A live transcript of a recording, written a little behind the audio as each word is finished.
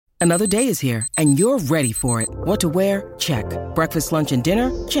Another day is here, and you're ready for it. What to wear? Check. Breakfast, lunch, and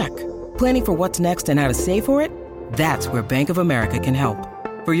dinner? Check. Planning for what's next and how to save for it? That's where Bank of America can help.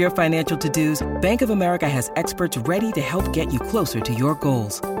 For your financial to-dos, Bank of America has experts ready to help get you closer to your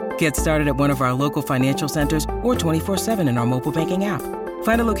goals. Get started at one of our local financial centers or 24/7 in our mobile banking app.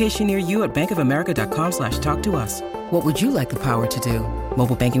 Find a location near you at bankofamerica.com/talktous. What would you like the power to do?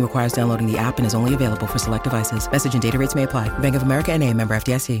 Mobile banking requires downloading the app and is only available for select devices. Message and data rates may apply. Bank of America N.A., member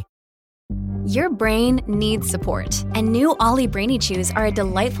FDIC. Your brain needs support, and new Ollie Brainy Chews are a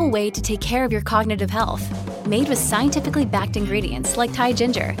delightful way to take care of your cognitive health. Made with scientifically backed ingredients like Thai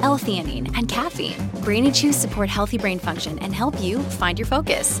ginger, L-theanine, and caffeine, Brainy Chews support healthy brain function and help you find your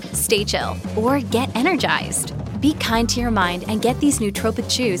focus, stay chill, or get energized. Be kind to your mind and get these nootropic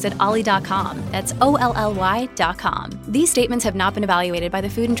chews at ollie.com. That's OLLY.com. These statements have not been evaluated by the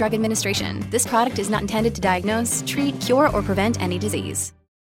Food and Drug Administration. This product is not intended to diagnose, treat, cure, or prevent any disease.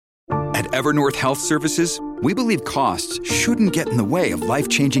 At Evernorth Health Services, we believe costs shouldn't get in the way of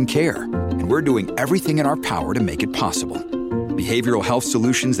life-changing care, and we're doing everything in our power to make it possible. Behavioral health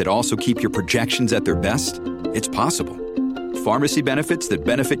solutions that also keep your projections at their best? It's possible. Pharmacy benefits that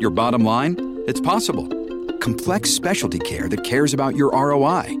benefit your bottom line? It's possible. Complex specialty care that cares about your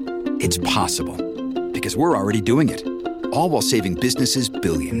ROI? It's possible. Because we're already doing it. All while saving businesses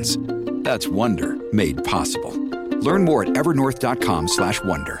billions. That's Wonder made possible. Learn more at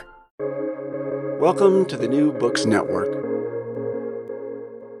evernorth.com/wonder. Welcome to the New Books Network.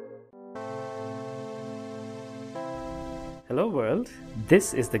 Hello world,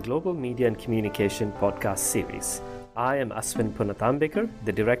 this is the Global Media and Communication podcast series. I am Aswin Punatambekar,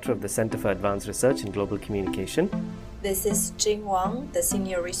 the Director of the Center for Advanced Research in Global Communication. This is Zhang, the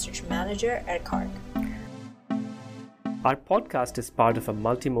Senior Research Manager at CARG. Our podcast is part of a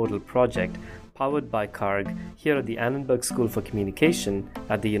multimodal project powered by CARG here at the Annenberg School for Communication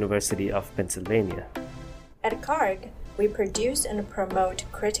at the University of Pennsylvania. At CARG, we produce and promote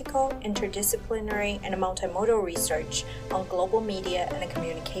critical, interdisciplinary, and multimodal research on global media and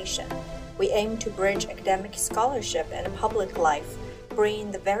communication. We aim to bridge academic scholarship and public life,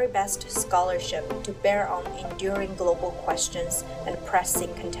 bringing the very best scholarship to bear on enduring global questions and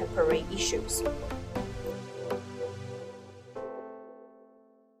pressing contemporary issues.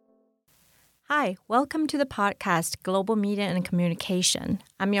 Hi, welcome to the podcast Global Media and Communication.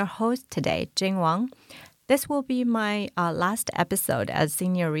 I'm your host today, Jing Wang. This will be my last episode as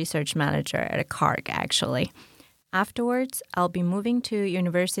Senior Research Manager at CARG, actually. Afterwards, I'll be moving to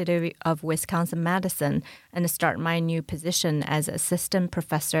University of Wisconsin-Madison and start my new position as Assistant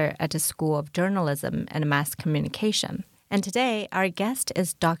Professor at the School of Journalism and Mass Communication. And today, our guest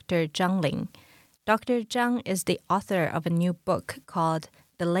is Dr. Zhang Ling. Dr. Zhang is the author of a new book called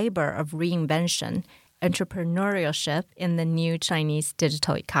The Labor of Reinvention, Entrepreneurship in the New Chinese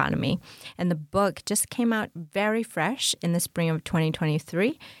Digital Economy. And the book just came out very fresh in the spring of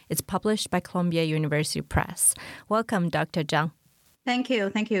 2023. It's published by Columbia University Press. Welcome, Dr. Zhang. Thank you,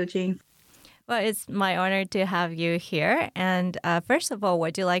 Jean. Well, it's my honor to have you here. And first of all,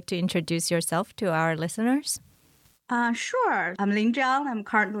 would you like to introduce yourself to our listeners? Sure. I'm Ling Zhang. I'm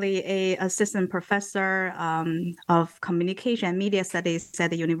currently an assistant professor of communication and media studies at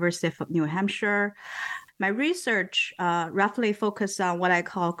the University of New Hampshire. My research roughly focuses on what I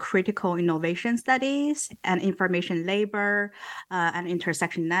call critical innovation studies and information labor and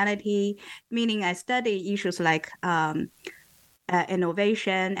intersectionality, meaning I study issues like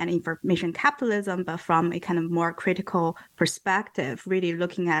innovation and information capitalism, but from a kind of more critical perspective, really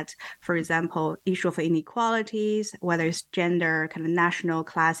looking at, for example, issue of inequalities, whether it's gender, kind of national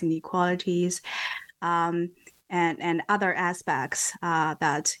class inequalities, and other aspects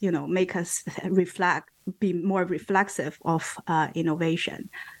that make us be more reflexive of innovation.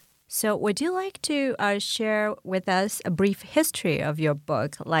 So would you like to share with us a brief history of your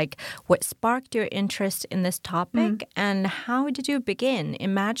book, like what sparked your interest in this topic and how did you begin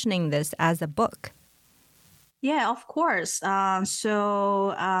imagining this as a book? Yeah, of course. Actually,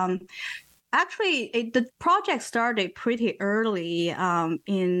 the project started pretty early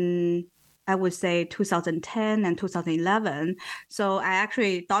in, I would say, 2010 and 2011. So I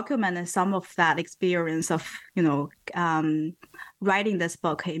actually documented some of that experience of, writing this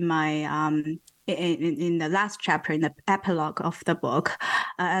book in my in the last chapter, in the epilogue of the book,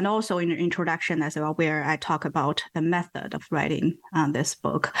 and also in the introduction as well, where I talk about the method of writing this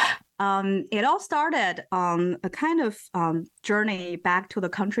book. It all started on a kind of journey back to the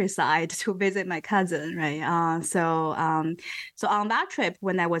countryside to visit my cousin, right? So on that trip,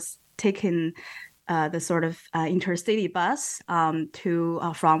 when I was taking the sort of intercity bus from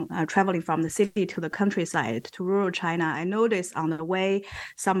traveling from the city to the countryside to rural China, I noticed on the way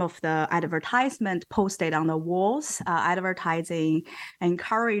some of the advertisement posted on the walls, advertising,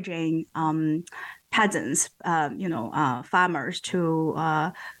 encouraging peasants, farmers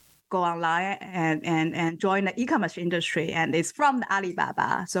to go online and join the e-commerce industry, and it's from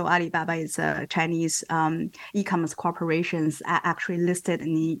Alibaba. So Alibaba is a Chinese e-commerce corporation actually listed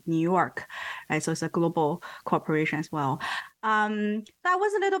in New York, right? So it's a global corporation as well. I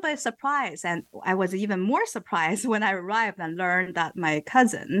was a little bit surprised, and I was even more surprised when I arrived and learned that my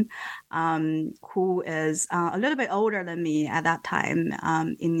cousin, who is a little bit older than me at that time,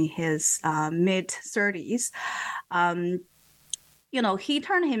 in his mid-30s, he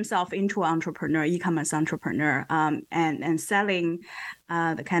turned himself into an entrepreneur, e-commerce entrepreneur, and selling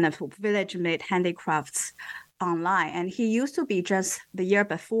the kind of village-made handicrafts online. And he used to be just the year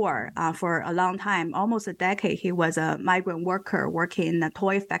before, for a long time, almost a decade, he was a migrant worker working in a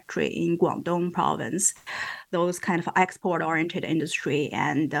toy factory in Guangdong province, those kind of export-oriented industry.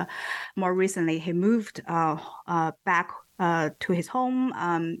 And more recently, he moved back to his home,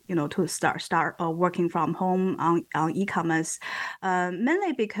 to start working from home on e-commerce,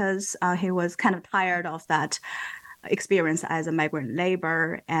 mainly because he was kind of tired of that experience as a migrant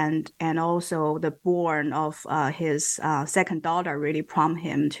labor, and also the born of his second daughter really prompted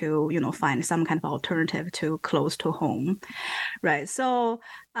him to find some kind of alternative to close to home, right? So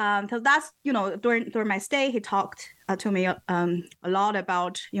that's during my stay, he talked to me a lot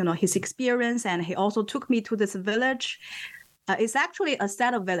about his experience, and he also took me to this village. It's actually a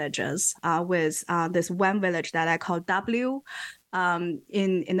set of villages with this one village that I call W.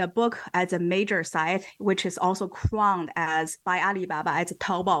 In the book as a major site, which is also crowned as by Alibaba as a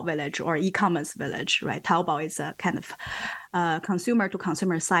Taobao village or e-commerce village, right? Taobao is a kind of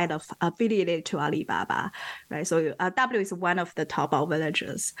consumer-to-consumer site affiliated to Alibaba, right? So W is one of the Taobao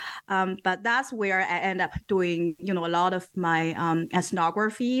villages, but that's where I end up doing a lot of my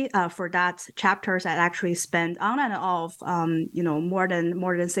ethnography for that chapters. I actually spent on and off more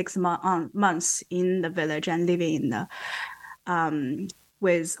than 6 months in the village and living in the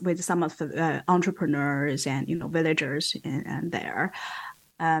with some of the entrepreneurs and villagers and there.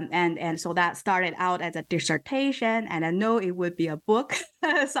 And so that started out as a dissertation, and I know it would be a book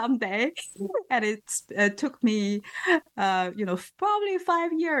someday. And it took me, probably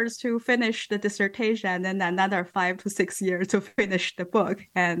 5 years to finish the dissertation, and then another 5 to 6 years to finish the book.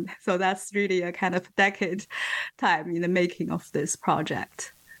 And so that's really a kind of decade time in the making of this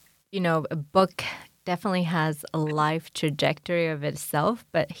project. A book definitely has a life trajectory of itself,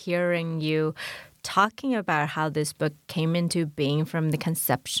 but hearing you talking about how this book came into being from the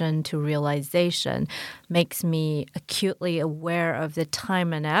conception to realization makes me acutely aware of the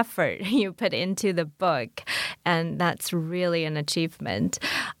time and effort you put into the book. And that's really an achievement.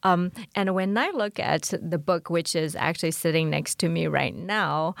 And when I look at the book, which is actually sitting next to me right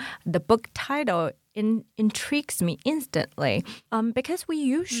now, the book title intrigues me instantly because we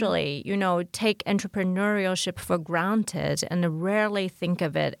usually, take entrepreneurship for granted and rarely think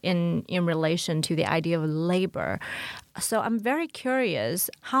of it in relation to the idea of labor. So I'm very curious,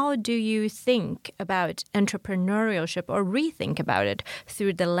 how do you think about entrepreneurship or rethink about it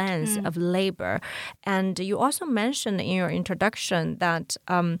through the lens of labor? And you also mentioned in your introduction that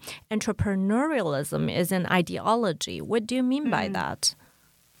entrepreneurialism is an ideology. What do you mean by that?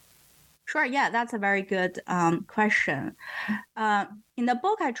 Sure. Yeah, that's a very good question. In the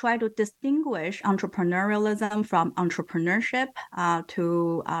book, I try to distinguish entrepreneurialism from entrepreneurship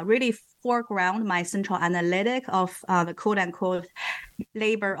to really foreground my central analytic of the quote-unquote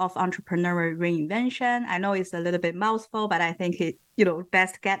labor of entrepreneurial reinvention. I know it's a little bit mouthful, but I think it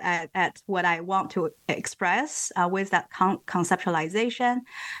best get at what I want to express with that conceptualization.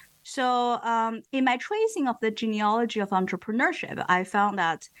 So in my tracing of the genealogy of entrepreneurship, I found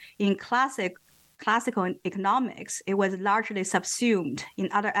that in classical economics, it was largely subsumed in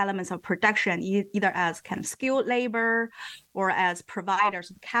other elements of production, either as kind of skilled labor or as providers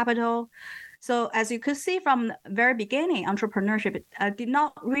of capital. So as you could see from the very beginning, entrepreneurship did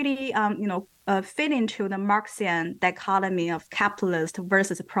not really, fit into the Marxian dichotomy of capitalist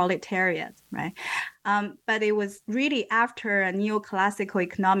versus proletariat, right? But it was really after neoclassical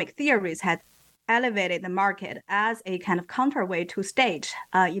economic theories had elevated the market as a kind of counterweight to state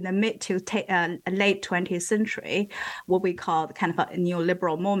in the mid to late 20th century, what we call kind of a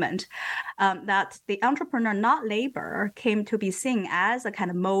neoliberal moment, that the entrepreneur, not labor, came to be seen as a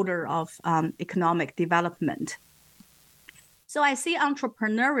kind of motor of economic development. So I see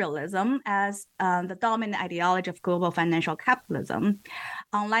entrepreneurialism as the dominant ideology of global financial capitalism.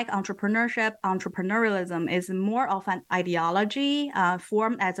 unlike entrepreneurship, entrepreneurialism is more of an ideology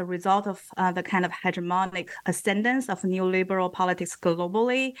formed as a result of the kind of hegemonic ascendance of neoliberal politics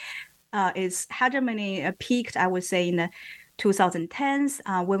globally. Its hegemony peaked, I would say, in the 2010s,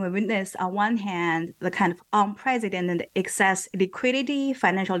 when we witnessed, on one hand, the kind of unprecedented excess liquidity,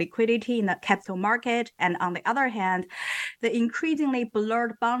 financial liquidity in the capital market, and on the other hand, the increasingly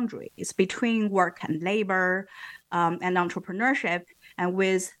blurred boundaries between work and labor and entrepreneurship, and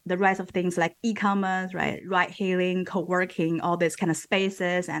with the rise of things like e-commerce, right, ride-hailing, co-working, all these kind of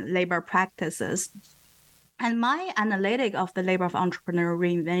spaces and labor practices. And my analytic of the labor of entrepreneurial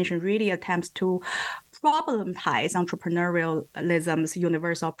reinvention really attempts to problematize entrepreneurialism's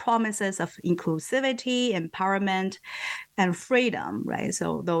universal promises of inclusivity, empowerment, and freedom, right?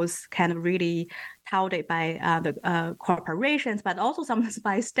 So those kind of really touted by the corporations, but also sometimes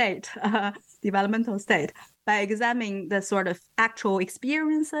by state, developmental state, by examining the sort of actual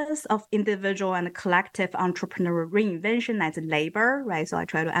experiences of individual and collective entrepreneurial reinvention as labor, right? So I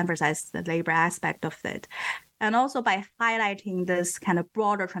try to emphasize the labor aspect of it. And also by highlighting this kind of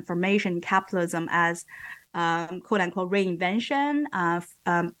broader transformation in capitalism as quote unquote reinvention,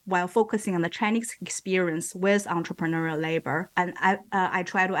 while focusing on the Chinese experience with entrepreneurial labor. And I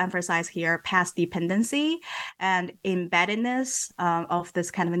try to emphasize here past dependency and embeddedness of this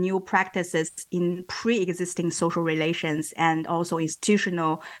kind of new practices in pre-existing social relations and also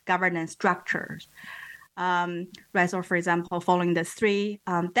institutional governance structures. Right, so for example, following the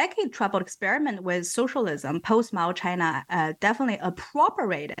 3-decade troubled experiment with socialism, post-Mao China definitely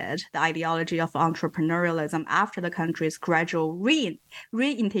appropriated the ideology of entrepreneurialism after the country's gradual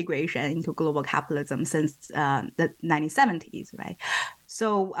reintegration into global capitalism since the 1970s, right?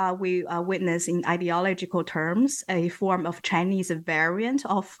 So we witness in ideological terms a form of Chinese variant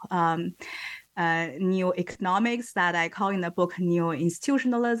of neo-economics that I call in the book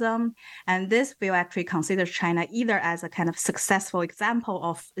neo-institutionalism. And this view actually considers China either as a kind of successful example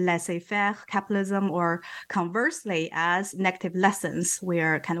of laissez-faire capitalism or conversely as negative lessons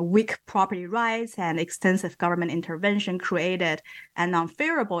where kind of weak property rights and extensive government intervention created an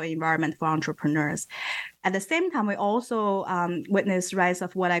unfavorable environment for entrepreneurs. At the same time, we also witness rise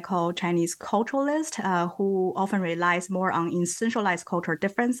of what I call Chinese culturalists, who often relies more on essentialized cultural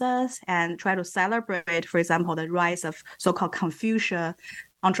differences and try to celebrate, for example, the rise of so-called Confucian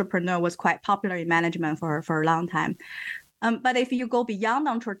entrepreneur was quite popular in management for a long time. But if you go beyond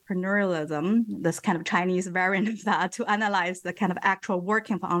entrepreneurialism, this kind of Chinese variant of that, to analyze the kind of actual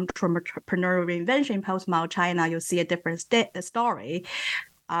working for entrepreneurial reinvention post-Mao China, you'll see a different story.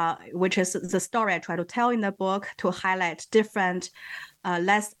 Which is the story I try to tell in the book to highlight different,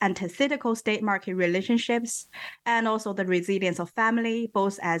 less antithetical state-market relationships, and also the resilience of family,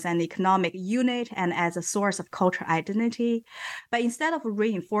 both as an economic unit and as a source of cultural identity. But instead of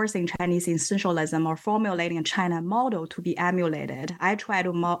reinforcing Chinese essentialism or formulating a China model to be emulated, I try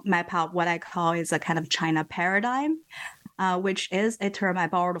to map out what I call is a kind of China paradigm, which is a term I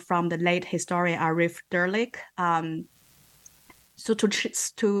borrowed from the late historian Arif Derlich. So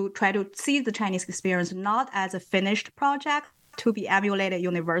to try to see the Chinese experience not as a finished project to be emulated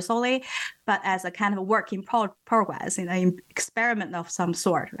universally, but as a kind of a work in progress, in an experiment of some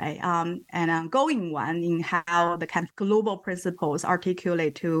sort, right? And an ongoing one in how the kind of global principles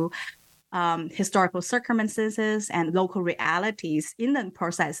articulate to historical circumstances and local realities in the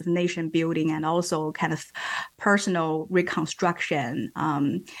process of nation building and also kind of personal reconstruction.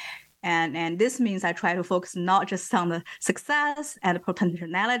 And this means I try to focus not just on the success and the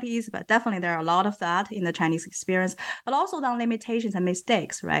potentialities, but definitely there are a lot of that in the Chinese experience, but also on limitations and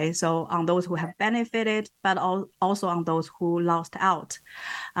mistakes, right? So on those who have benefited, but also on those who lost out.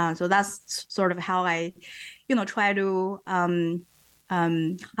 So that's sort of how I, try to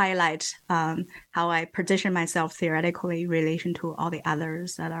highlight how I position myself theoretically in relation to all the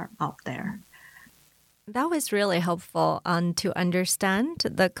others that are out there. That was really helpful to understand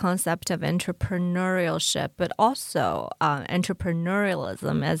the concept of entrepreneurship, but also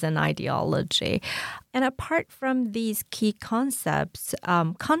entrepreneurialism as an ideology. And apart from these key concepts,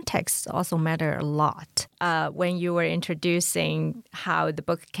 context also matter a lot. When you were introducing how the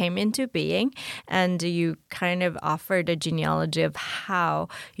book came into being, and you kind of offered a genealogy of how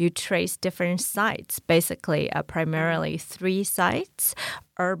you trace different sites, basically primarily 3 sites,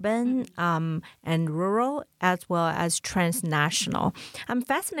 urban and rural, as well as transnational. I'm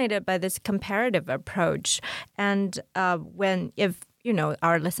fascinated by this comparative approach. And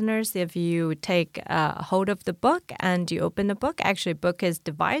our listeners, if you take hold of the book and you open the book, actually book is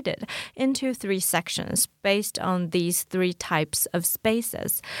divided into 3 sections based on these 3 types of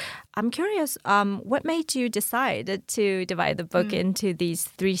spaces. I'm curious, what made you decide to divide the book into these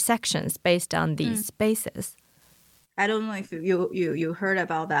 3 sections based on these spaces? I don't know if you heard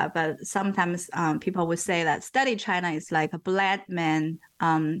about that, but sometimes people would say that study China is like a blind man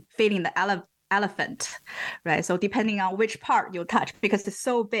feeding the elephant, right? So depending on which part you touch, because it's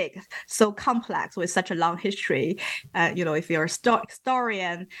so big, so complex with such a long history, if you're a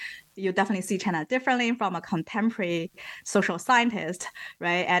historian, you definitely see China differently from a contemporary social scientist,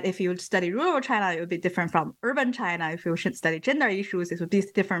 right? And if you study rural China, it would be different from urban China. If you should study gender issues, it would be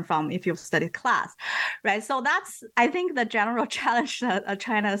different from if you study class, right? So that's, I think, the general challenge that a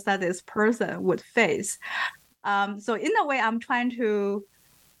China studies person would face. So in a way, I'm trying to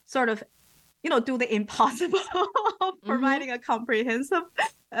sort of do the impossible of providing a comprehensive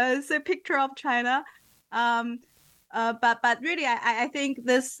picture of China. But really, I think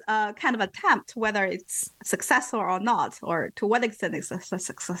this kind of attempt, whether it's successful or not, or to what extent it's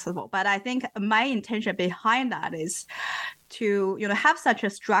successful, but I think my intention behind that is to have such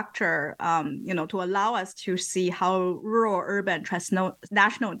a structure, to allow us to see how rural, urban,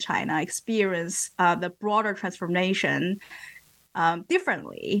 transnational China experience the broader transformation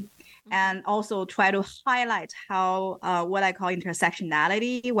differently. And also try to highlight how what I call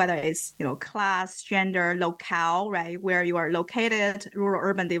intersectionality, whether it's class, gender, locale, right, where you are located,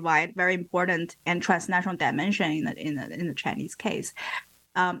 rural-urban divide, very important, and transnational dimension in the Chinese case,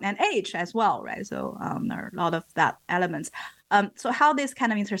 and age as well, right? So there are a lot of that elements. So how this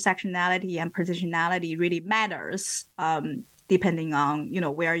kind of intersectionality and positionality really matters, depending on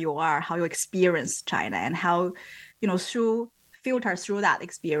where you are, how you experience China, and how filter through that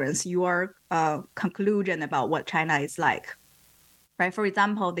experience your conclusion about what China is like, right? For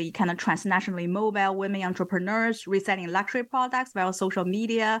example, the kind of transnationally mobile women entrepreneurs reselling luxury products via social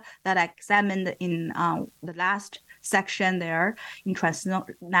media that I examined in the last section there in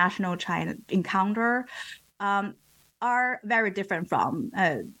transnational China encounter are very different from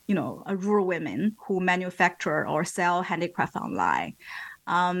a rural women who manufacture or sell handicraft online.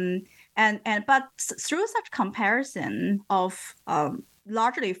 But through such comparison of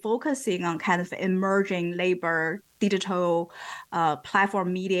largely focusing on kind of emerging labor, digital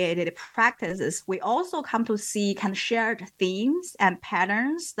platform-mediated practices, we also come to see kind of shared themes and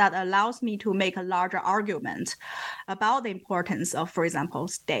patterns that allows me to make a larger argument about the importance of, for example,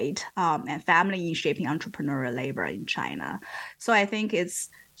 state and family in shaping entrepreneurial labor in China. So I think it's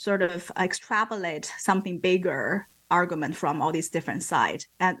sort of extrapolate something bigger argument from all these different sides,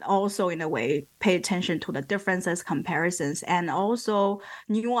 and also in a way pay attention to the differences, comparisons, and also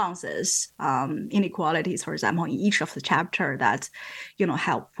nuances, inequalities, for example, in each of the chapter that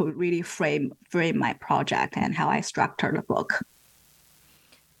help really frame my project and how I structure the book.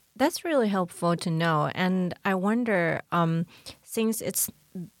 That's really helpful to know. And I wonder, since it's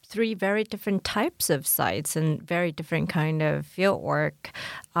 3 very different types of sites and very different kind of fieldwork,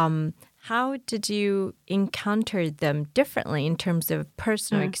 how did you encounter them differently in terms of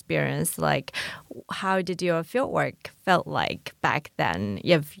personal experience? Like, how did your fieldwork felt like back then,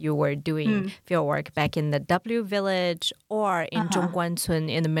 if you were doing fieldwork back in the W Village or in Zhongguancun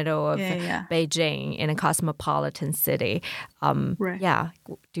in the middle of Beijing in a cosmopolitan city? Right. Yeah.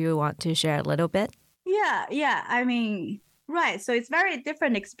 Do you want to share a little bit? Yeah. I mean, right. So it's very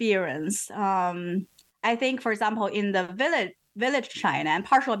different experience. I think, for example, in the village China, and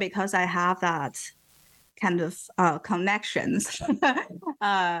partially because I have that kind of connections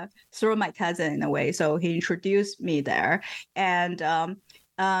through my cousin in a way. So he introduced me there, and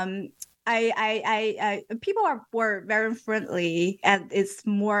people were very friendly, and it's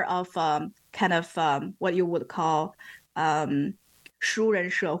more of kind of what you would call 熟人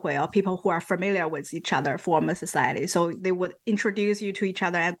社会, or people who are familiar with each other form a society. So they would introduce you to each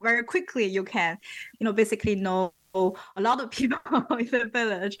other, and very quickly you can, basically know a lot of people in the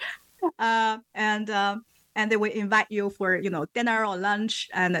village, and they will invite you for dinner or lunch,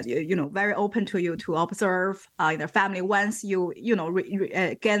 and very open to you to observe their family once you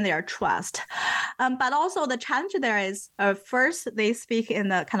gain their trust. But also the challenge there is first they speak in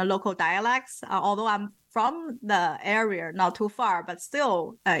the kind of local dialects, although I'm from the area, not too far, but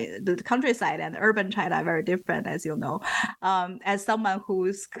still the countryside and urban China are very different, as you know. As someone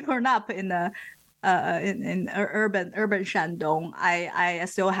who's grown up in the in urban Shandong, I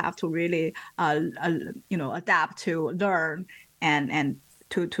still have to really adapt to learn and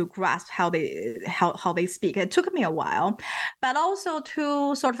to grasp how they speak. It took me a while, but also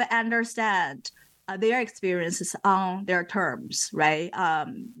to sort of understand their experiences on their terms, right?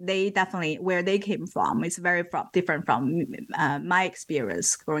 They definitely, where they came from, is very different from my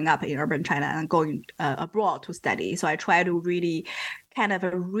experience growing up in urban China and going abroad to study. So I try to really kind of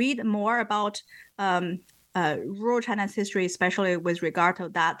read more about rural China's history, especially with regard to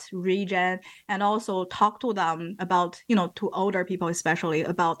that region, and also talk to them about, to older people especially,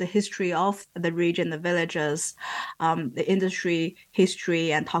 about the history of the region, the villages, the industry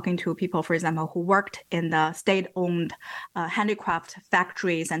history, and talking to people, for example, who worked in the state-owned handicraft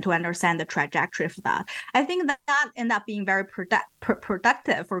factories, and to understand the trajectory of that. I think that ended up being very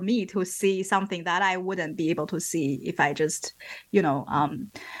productive for me to see something that I wouldn't be able to see if I just,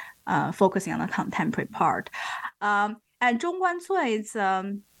 focusing on the contemporary part. And 中关村is,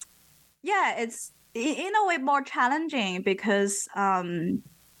 it's in a way more challenging because, and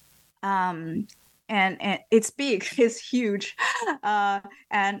it's big, it's huge.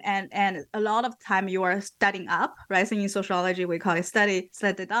 And a lot of time you are studying up, right? So in sociology, we call it study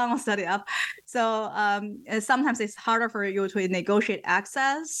down, study up. So sometimes it's harder for you to negotiate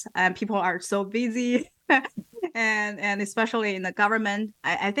access, and people are so busy. And especially in the government,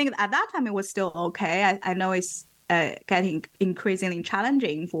 I think at that time it was still okay. I know it's getting increasingly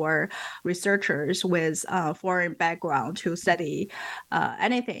challenging for researchers with foreign background to study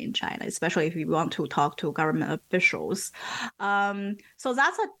anything in China, especially if you want to talk to government officials. So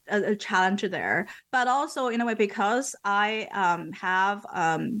that's a challenge there. But also, in a way, because I have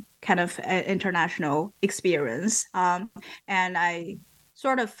kind of international experience, and I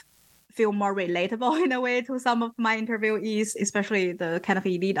sort of feel more relatable in a way to some of my interviewees, especially the kind of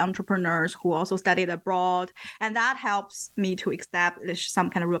elite entrepreneurs who also studied abroad. And that helps me to establish some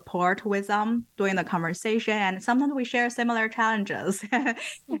kind of rapport with them during the conversation. And sometimes we share similar challenges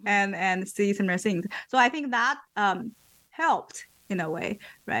and see similar things. So I think that helped in a way,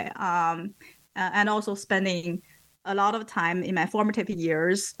 right? And also spending a lot of time in my formative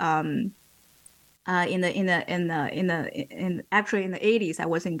years, actually in the 80s, I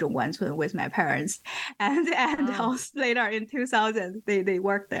was in Zhongguancun with my parents, and also later in 2000 they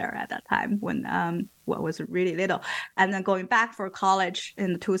worked there at that time when was really little, and then going back for college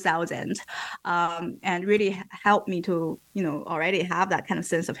in 2000, and really helped me to already have that kind of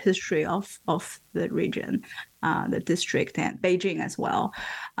sense of history of the region, the district, and Beijing as well.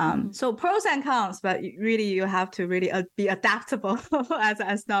 So pros and cons, but really you have to really be adaptable as an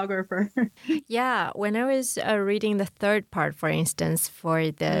ethnographer. Yeah, when I was reading the third part, for instance,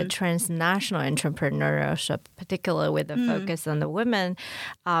 for the transnational entrepreneurship, particularly with the focus on the women,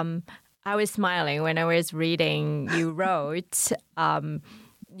 I was smiling when I was reading. You wrote,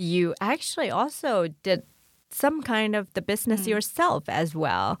 you actually also did some kind of the business yourself as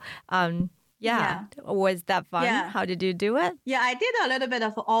well. Was that fun? Yeah. How did you do it? Yeah, I did a little bit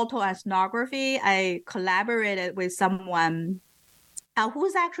of auto-ethnography. I collaborated with someone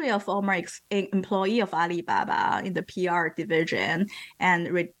who's actually a former employee of Alibaba in the PR division, and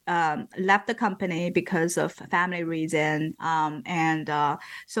left the company because of family reason.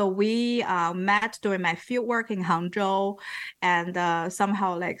 So we met during my field work in Hangzhou, and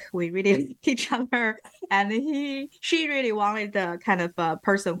somehow we really liked each other. And she really wanted the kind of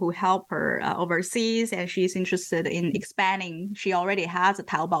person who helped her overseas, and she's interested in expanding. She already has a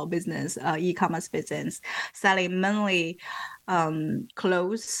Taobao business, e-commerce business, selling mainly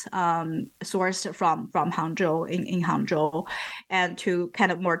clothes sourced from Hangzhou in Hangzhou, and to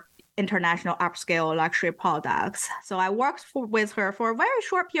kind of more international upscale luxury products. So I worked with her for a very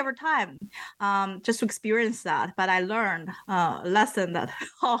short period of time, just to experience that. But I learned a lesson that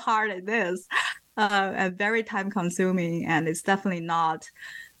how hard it is, and very time consuming, and it's definitely not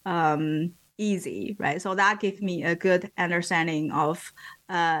easy, right? So that gave me a good understanding of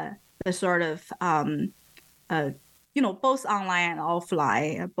the sort of both online and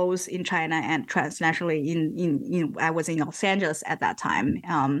offline, both in China and transnationally. I was in Los Angeles at that time.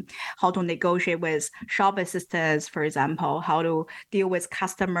 How to negotiate with shop assistants, for example, how to deal with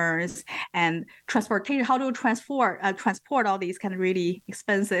customers, and transportation, how to transport all these kind of really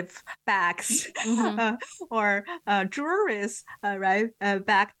expensive bags or jewelries, right,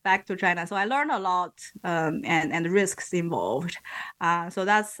 back to China. So I learned a lot, and the risks involved. So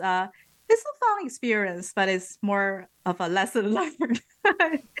that's. It's a fun experience, but it's more of a lesson learned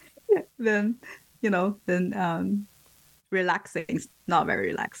than relaxing. It's not very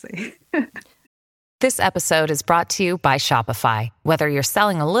relaxing. This episode is brought to you by Shopify. Whether you're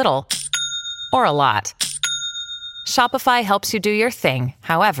selling a little or a lot, Shopify helps you do your thing,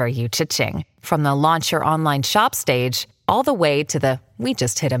 however you cha-ching. From the launch your online shop stage, all the way to the we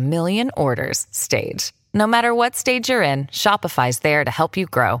just hit 1 million orders stage. No matter what stage you're in, Shopify's there to help you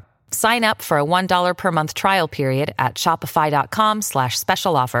grow. Sign up for a $1 per month trial period at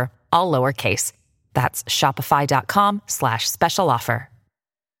shopify.com/special offer, all lowercase. That's shopify.com/special offer.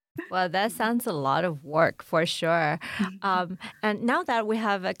 Well, that sounds a lot of work for sure. And now that we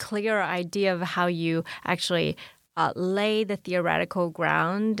have a clear idea of how you actually lay the theoretical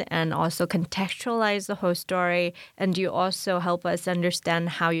ground and also contextualize the whole story, and you also help us understand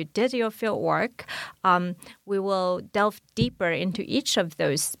how you did your field work, we will delve deeper into each of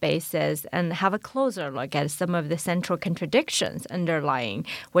those spaces and have a closer look at some of the central contradictions underlying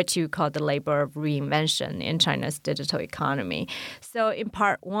what you call the labor of reinvention in China's digital economy. So in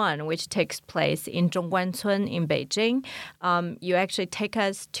part one, which takes place in Zhongguancun in Beijing, you actually take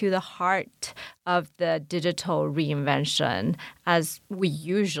us to the heart of the digital reinvention as we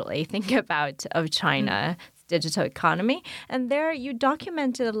usually think about of China's digital economy. And there you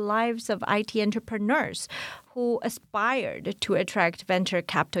documented the lives of IT entrepreneurs who aspired to attract venture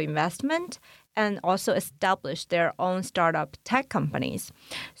capital investment and also establish their own startup tech companies.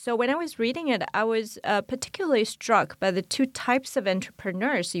 So when I was reading it, I was particularly struck by the two types of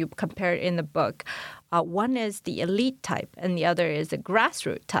entrepreneurs you compared in the book. One is the elite type and the other is the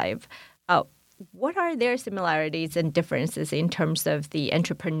grassroots type. What are their similarities and differences in terms of the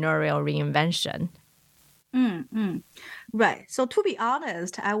entrepreneurial reinvention? Right. So to be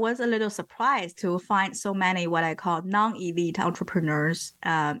honest, I was a little surprised to find so many what I call non-elite entrepreneurs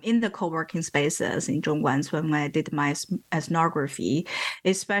in the co-working spaces in Zhongguancun when I did my ethnography,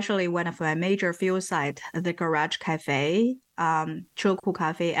 especially one of my major field sites, the Garage Cafe, 车库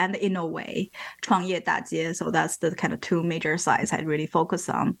Cafe, and Innoway, 创业大街. So that's the kind of two major sites I really focus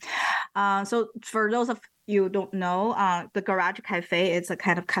on. So for those of you don't know, the Garage Cafe is a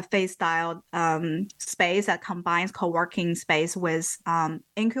kind of cafe-style space that combines co-working space with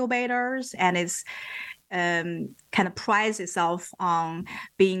incubators, and it's kind of prides itself on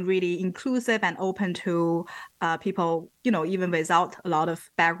being really inclusive and open to people, even without a lot of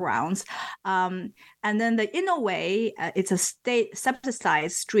backgrounds. And then the Innoway, it's a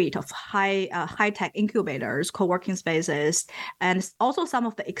state-subsidized street of high-tech incubators, co-working spaces, and also some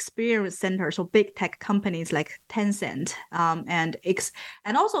of the experience centers, so big tech companies like Tencent, and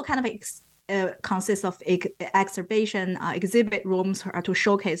also kind of consists of exhibit rooms to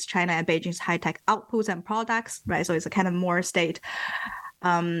showcase China and Beijing's high-tech outputs and products, right? So it's a kind of more state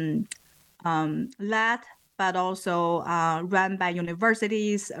led, but also run by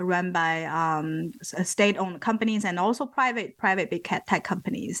universities, run by state-owned companies, and also private big tech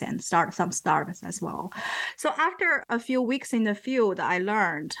companies, and some startups as well. So after a few weeks in the field, I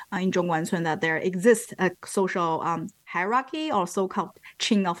learned in Zhongguancun that there exists a social hierarchy, or so-called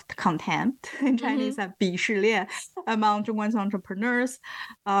chain of contempt in Chinese, 鄙视链 among Zhongguancun entrepreneurs.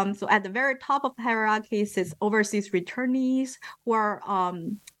 So at the very top of the hierarchy sits overseas returnees who are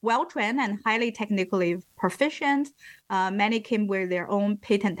well-trained and highly technically proficient. Many came with their own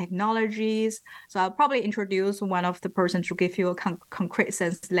patent technologies. So I'll probably introduce one of the persons to give you a concrete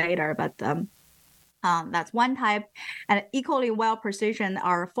sense later, but that's one type. And equally well-positioned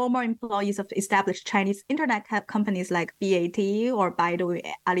are former employees of established Chinese internet companies like BAT or Baidu,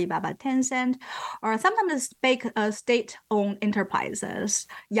 Alibaba, Tencent, or sometimes big state-owned enterprises,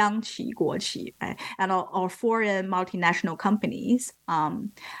 央企, 国企, right? And or foreign multinational companies,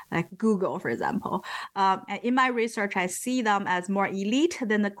 like Google, for example. And in my research, I see them as more elite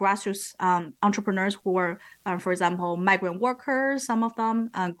than the grassroots entrepreneurs who are, for example, migrant workers, some of them,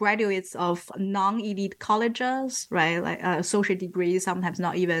 graduates of non-elite colleges, right? Like associate degrees, sometimes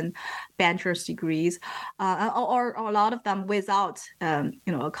not even bachelor's degrees, or a lot of them without, a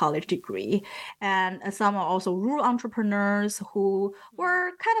college degree. And some are also rural entrepreneurs who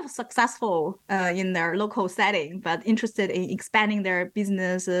were kind of successful in their local setting, but interested in expanding their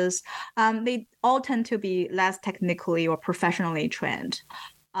businesses. They all tend to be less technically or professionally trained.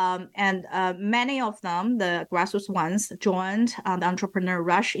 And many of them, the grassroots ones, joined the entrepreneur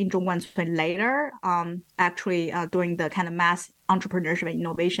rush in Zhongguancun later, actually during the kind of mass entrepreneurship and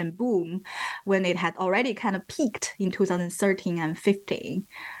innovation boom, when it had already kind of peaked in 2013 and 15.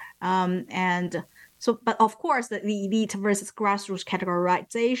 So, but of course, the elite versus grassroots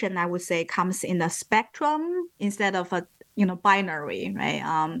categorization, I would say, comes in a spectrum instead of a binary,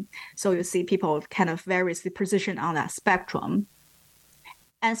 right? So you see people kind of variously positioned on that spectrum.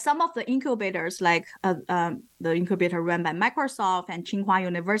 And some of the incubators, like the incubator run by Microsoft and Tsinghua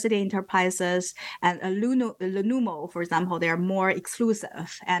University Enterprises and Lenumo, for example, they are more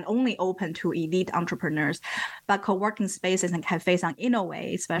exclusive and only open to elite entrepreneurs. But co-working spaces and cafes on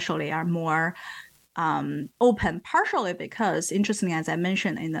Innoway especially are more open, partially because, interestingly, as I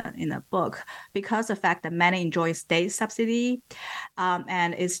mentioned in the book, because the fact that many enjoy state subsidy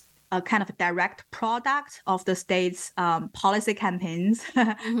and is a kind of direct product of the state's policy campaigns,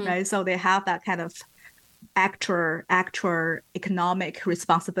 right? So they have that kind of actual economic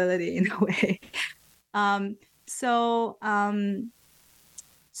responsibility in a way. So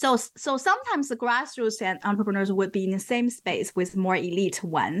sometimes the grassroots and entrepreneurs would be in the same space with more elite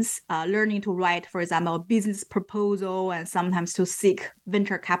ones, learning to write, for example, a business proposal, and sometimes to seek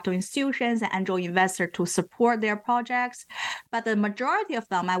venture capital institutions and angel investors to support their projects. But the majority of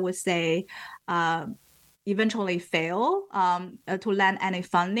them, I would say, eventually fail to land any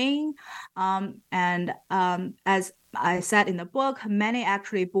funding. As I said in the book, many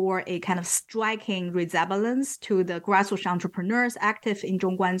actually bore a kind of striking resemblance to the grassroots entrepreneurs active in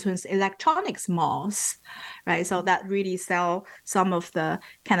Zhongguancun's electronics malls, right? So that really sell some of the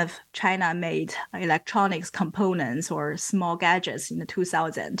kind of China-made electronics components or small gadgets in the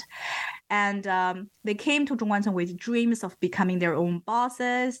 2000s. And they came to Zhongguancun with dreams of becoming their own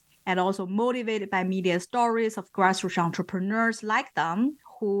bosses, and also motivated by media stories of grassroots entrepreneurs like them,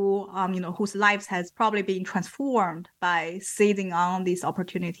 who, whose lives has probably been transformed by seizing on these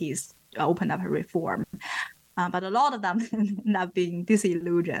opportunities to open up a reform. But a lot of them end up being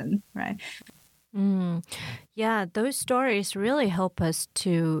disillusioned, right? Yeah, those stories really help us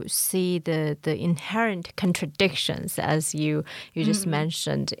to see the inherent contradictions, as you just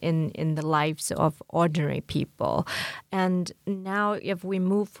mentioned, in the lives of ordinary people. And now if we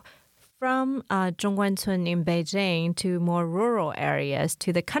move from Zhongguancun in Beijing to more rural areas,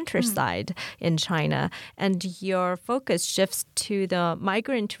 to the countryside in China, and your focus shifts to the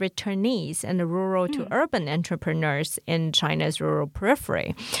migrant returnees and the rural to urban entrepreneurs in China's rural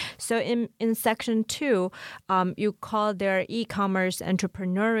periphery. So in section 2, you call their e-commerce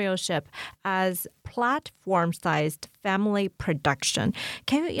entrepreneurship as platform-sized family production.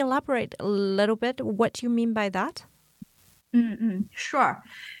 Can you elaborate a little bit what you mean by that? Sure.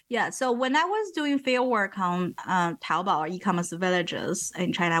 Yeah. So when I was doing field work on Taobao or e-commerce villages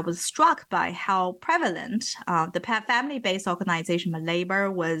in China, I was struck by how prevalent the family-based organization of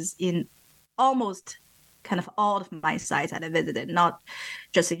labor was in almost kind of all of my sites that I visited, not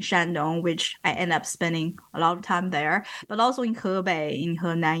just in Shandong, which I ended up spending a lot of time there, but also in Hebei, in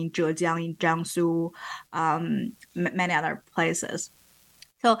Henan, in Zhejiang, in Jiangsu, many other places.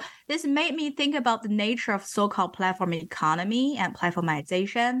 So this made me think about the nature of so-called platform economy and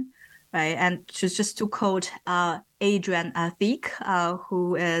platformization, right? And just to quote Adrian Thieck,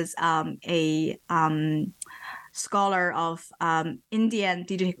 who is a scholar of Indian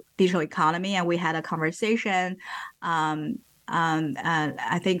digital economy, and we had a conversation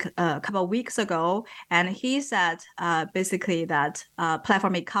I think a couple of weeks ago, and he said basically that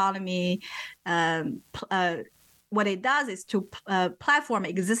platform economy what it does is to platform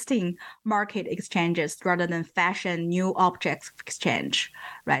existing market exchanges rather than fashion new objects exchange,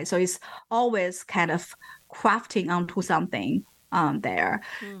 right? So it's always kind of crafting onto something there.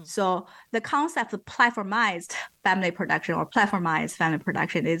 So the concept of platformized family production or platformized family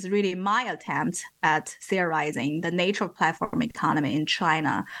production is really my attempt at theorizing the nature of platform economy in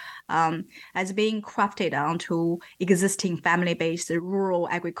China as being crafted onto existing family-based rural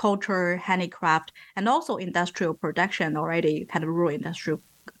agriculture, handicraft, and also industrial production, already kind of rural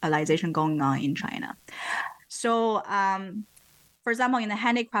industrialization going on in China. So for example, in the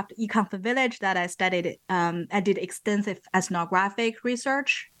handicraft e-commerce village that I studied, I did extensive ethnographic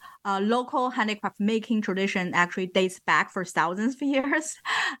research. Local handicraft making tradition actually dates back for thousands of years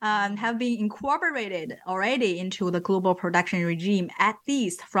and have been incorporated already into the global production regime, at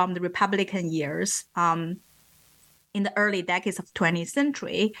least from the Republican years in the early decades of the 20th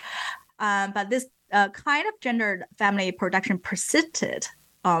century. But this kind of gendered family production persisted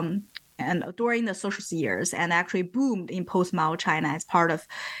and during the socialist years, and actually boomed in post-Mao China as part of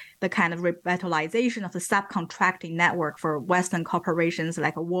the kind of revitalization of the subcontracting network for Western corporations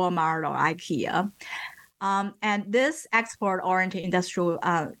like Walmart or IKEA. And this export-oriented industrial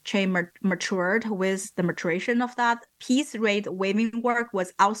chain matured with the maturation of that. Piece rate weaving work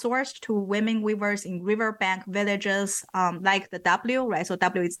was outsourced to women weavers in riverbank villages like the W, right? So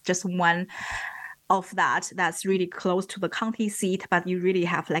W is just one of that's really close to the county seat, but you really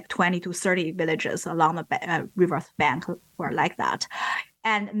have like 20 to 30 villages along the river bank were like that.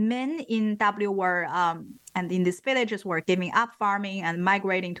 And men in W were, and in these villages were giving up farming and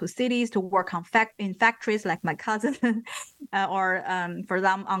migrating to cities to work on in factories like my cousin, or for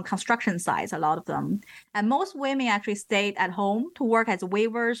them on construction sites, a lot of them. And most women actually stayed at home to work as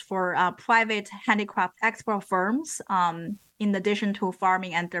weavers for private handicraft export firms, in addition to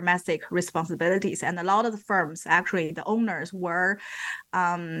farming and domestic responsibilities. And a lot of the firms, actually, the owners were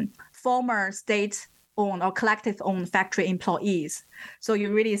former state owned or collective owned factory employees. So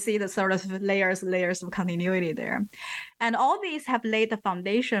you really see the sort of layers of continuity there. And all these have laid the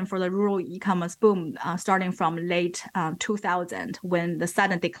foundation for the rural e-commerce boom, starting from late 2000, when the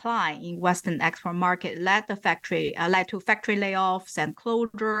sudden decline in Western export market led to factory layoffs and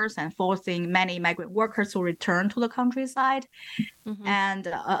closures and forcing many migrant workers to return to the countryside. Mm-hmm. And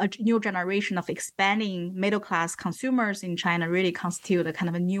a new generation of expanding middle-class consumers in China really constitute a kind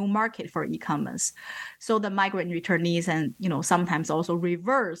of a new market for e-commerce. So the migrant returnees and, sometimes also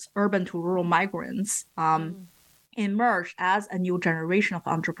reverse urban to rural migrants emerged as a new generation of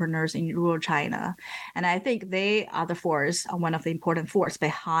entrepreneurs in rural China. And I think they are one of the important force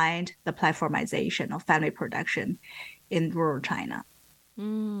behind the platformization of family production in rural China.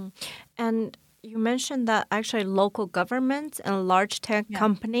 And you mentioned that actually local governments and large tech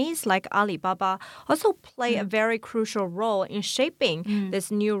companies like Alibaba also play a very crucial role in shaping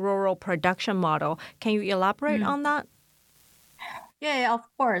this new rural production model. Can you elaborate on that? Yeah, of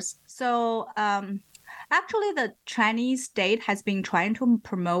course. So actually, the Chinese state has been trying to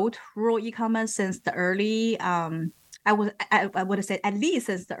promote rural e-commerce since the early, I would say at least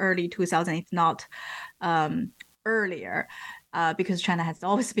since the early 2000s, if not earlier. Because China has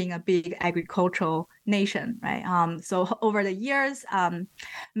always been a big agricultural nation, right? So over the years,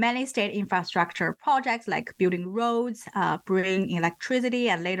 many state infrastructure projects like building roads, bringing electricity,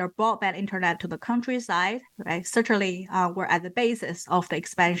 and later broadband internet to the countryside, right? Certainly were at the basis of the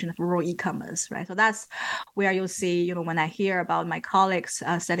expansion of rural e-commerce, right? So that's where you'll see, when I hear about my colleagues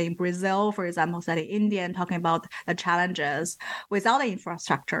studying Brazil, for example, studying India, and talking about the challenges without the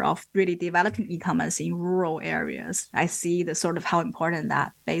infrastructure of really developing e-commerce in rural areas, I see the sort of how important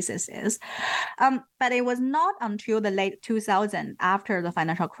that basis is. But it was not until the late 2000s, after the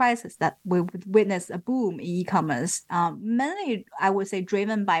financial crisis, that we would witness a boom in e-commerce, mainly, I would say,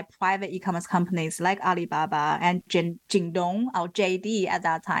 driven by private e-commerce companies like Alibaba and Jingdong, or JD at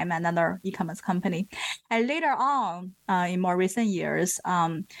that time, another e-commerce company. And later on, in more recent years,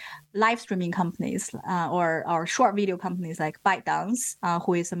 live streaming companies or short video companies like ByteDance,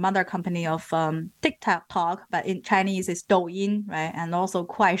 who is a mother company of TikTok, but in Chinese is Douyin, right? And also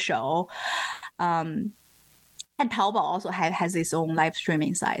Kuaishou. And Taobao also has its own live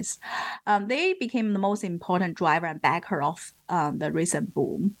streaming sites. They became the most important driver and backer of the recent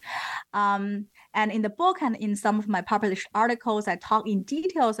boom. And in the book and in some of my published articles, I talk in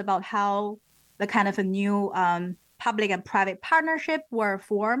details about how the kind of a new public and private partnership were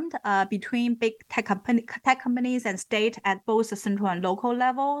formed between big tech companies and state at both the central and local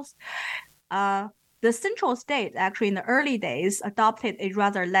levels. The central state actually in the early days adopted a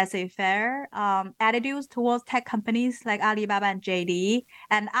rather laissez-faire attitudes towards tech companies like Alibaba and JD.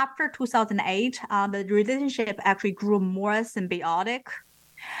 And after 2008, the relationship actually grew more symbiotic.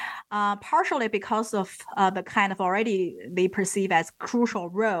 Partially because of the kind of already they perceive as crucial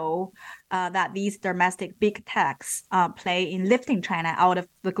role that these domestic big techs play in lifting China out of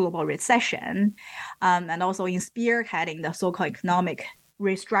the global recession, and also in spearheading the so-called economic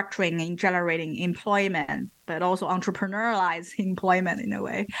restructuring and generating employment, but also entrepreneurialized employment in a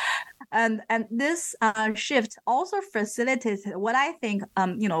way. And this shift also facilitated what I think,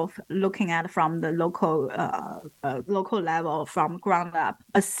 looking at from the local level, from ground up,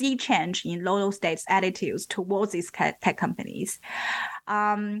 a sea change in local states' attitudes towards these tech companies.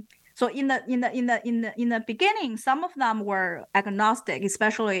 So in the beginning, some of them were agnostic,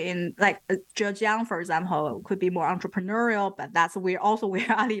 especially in like Zhang, for example, could be more entrepreneurial, but that's where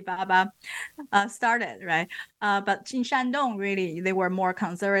Alibaba started, right? But in Shandong, really, they were more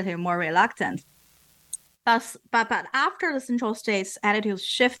conservative, more reluctant. But after the central state's attitudes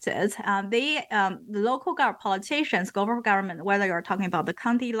shifted, the local politicians, government, whether you're talking about the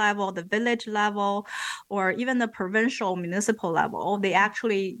county level, the village level, or even the provincial, municipal level, they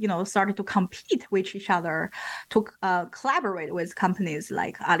actually, started to compete with each other to collaborate with companies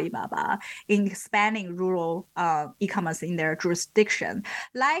like Alibaba in expanding rural e-commerce in their jurisdiction,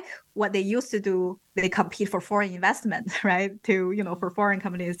 like what they used to do. They compete for foreign investment, right? For foreign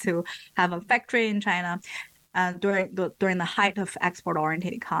companies to have a factory in China during the height of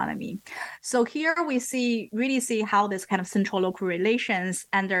export-oriented economy. So here we really see how this kind of central-local relations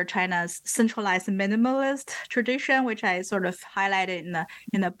under China's centralized minimalist tradition, which I sort of highlighted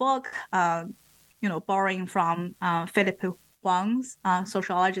in the book, borrowing from Philip Huang's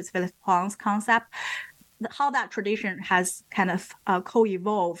sociologist Philip Huang's concept, how that tradition has kind of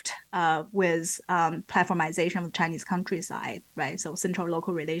co-evolved with platformization of the Chinese countryside, right? So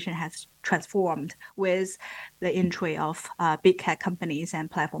central-local relation has transformed with the entry of big tech companies and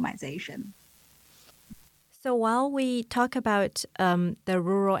platformization. So while we talk about the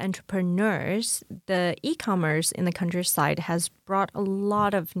rural entrepreneurs, the e-commerce in the countryside has brought a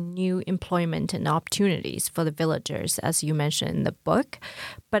lot of new employment and opportunities for the villagers, as you mentioned in the book.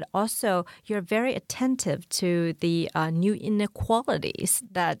 But also, you're very attentive to the new inequalities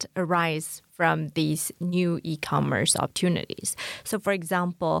that arise from these new e-commerce opportunities. So, for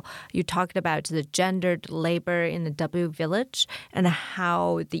example, you talked about the gendered labor in the W village and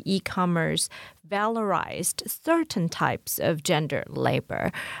how the e-commerce valorized certain types of gender labor.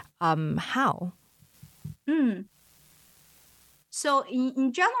 How? So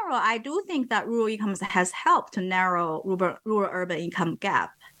in general, I do think that rural e-commerce has helped to narrow rural-urban income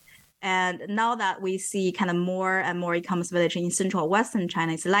gap. And now that we see kind of more and more e-commerce village in central Western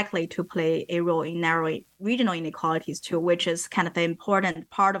China, it's likely to play a role in narrowing regional inequalities too, which is kind of an important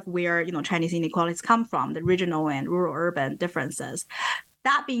part of where, Chinese inequalities come from, the regional and rural-urban differences.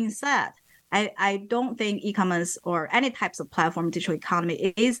 That being said, I don't think e-commerce or any types of platform digital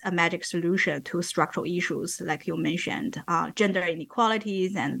economy is a magic solution to structural issues like you mentioned, gender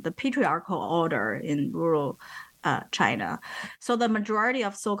inequalities and the patriarchal order in rural China. So the majority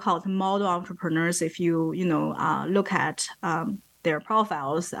of so-called model entrepreneurs, if you look at their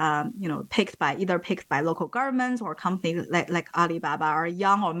profiles, picked by local governments or companies like Alibaba, are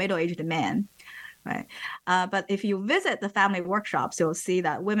young or middle-aged men. Right. But if you visit the family workshops, you'll see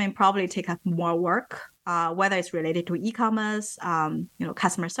that women probably take up more work, whether it's related to e-commerce,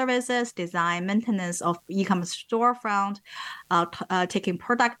 customer services, design, maintenance of e-commerce storefront, taking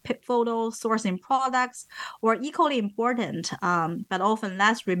product photos, sourcing products, or equally important, but often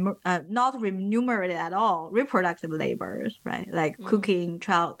not remunerated at all, reproductive labor, right? Like cooking,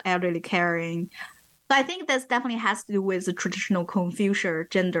 child, elderly caring. So I think this definitely has to do with the traditional Confucian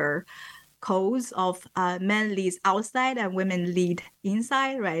gender codes of men lead outside and women lead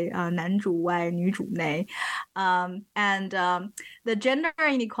inside, right? 男主外女主内. And the gender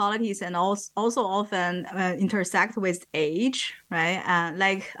inequalities and also often intersect with age, right?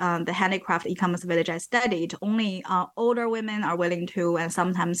 Like the handicraft e-commerce village I studied, only older women are willing to and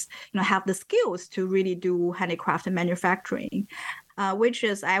sometimes have the skills to really do handicraft manufacturing. Which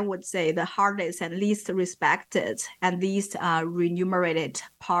is, I would say, the hardest and least respected and least remunerated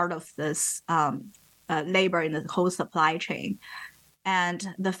part of this labor in the whole supply chain.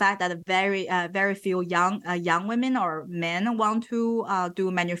 And the fact that very few young women or men want to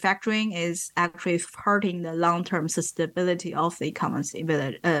do manufacturing is actually hurting the long-term sustainability of the e-commerce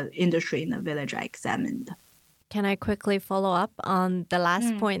industry in the village I examined. Can I quickly follow up on the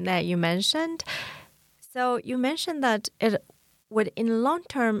last point that you mentioned? So you mentioned that it would in long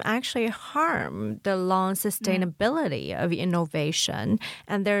term actually harm the long sustainability of innovation.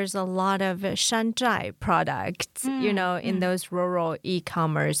 And there's a lot of shanzhai products, in those rural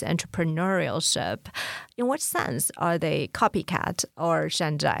e-commerce entrepreneurship. In what sense are they copycat or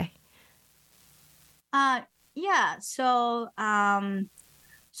shanzhai? So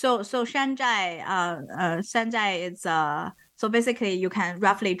shanzhai is so basically you can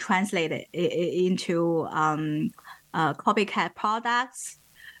roughly translate it into copycat products,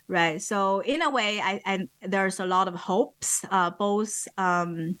 right? So in a way, I there's a lot of hopes, both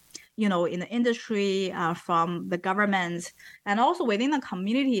in the industry, from the government, and also within the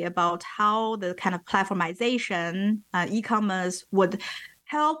community about how the kind of platformization, e-commerce would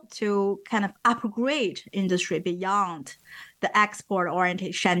help to kind of upgrade industry beyond the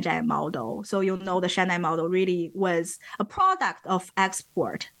export-oriented Shanzhai model. So the Shanzhai model really was a product of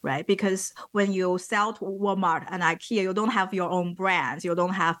export, right? Because when you sell to Walmart and IKEA, you don't have your own brands, you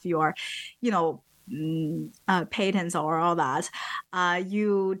don't have your, patents or all that.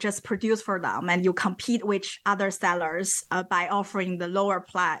 You just produce for them and you compete with other sellers by offering the lower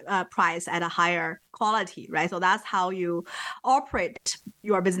price at a higher quality, right? So that's how you operate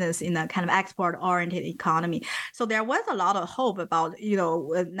your business in a kind of export-oriented economy. So there was a lot of hope about,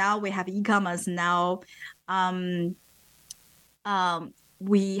 now we have e-commerce, now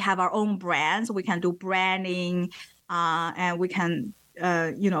we have our own brands, we can do branding, and we can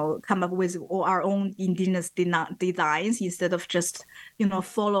come up with our own indigenous designs instead of just,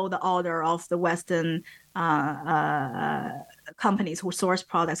 follow the order of the Western companies who source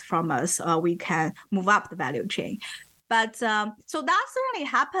products from us. We can move up the value chain. But so that certainly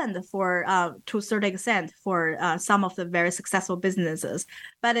happened for to a certain extent for some of the very successful businesses.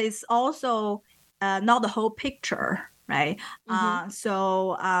 But it's also not the whole picture, right?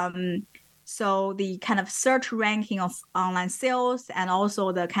 So the kind of search ranking of online sales and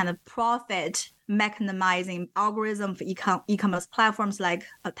also the kind of profit maximizing algorithm for e-commerce platforms like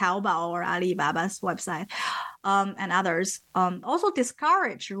Taobao or Alibaba's website and others also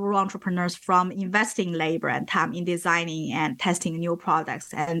discourage rural entrepreneurs from investing labor and time in designing and testing new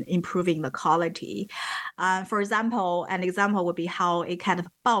products and improving the quality. For example, an example would be how a kind of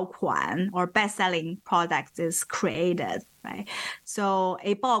爆款 or best-selling product is created, right? So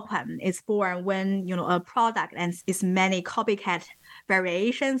a 爆款 is born when, a product and its many copycat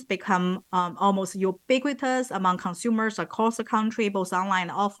variations become almost ubiquitous among consumers across the country, both online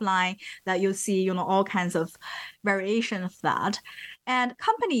and offline, that you see, all kinds of variation of that. And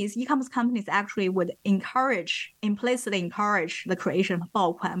e-commerce companies actually would implicitly encourage the creation of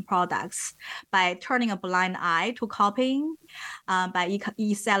爆款 products by turning a blind eye to copying by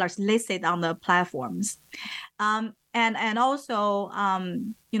e-sellers listed on the platforms. And also,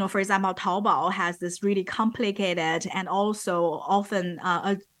 for example, Taobao has this really complicated and also often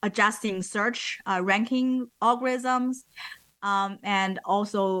adjusting search ranking algorithms, and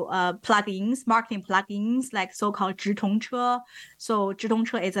also marketing plugins like so-called 直通车. So 直通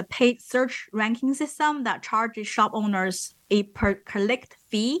车 is a paid search ranking system that charges shop owners a per-click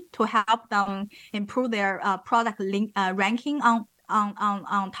fee to help them improve their product ranking on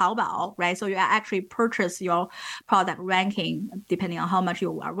Taobao, right? So you actually purchase your product ranking depending on how much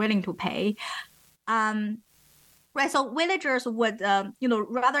you are willing to pay. Right, so villagers would,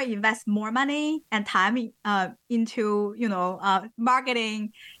 rather invest more money and time into,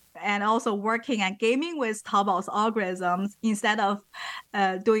 marketing and also working and gaming with Taobao's algorithms instead of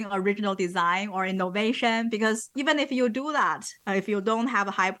doing original design or innovation. Because even if you do that, if you don't have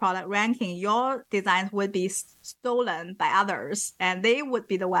a high product ranking, your designs would be stolen by others, and they would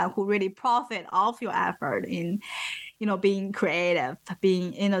be the one who really profit off your effort in, being creative,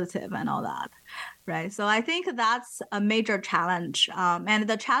 being innovative, and all that. Right. So I think that's a major challenge. And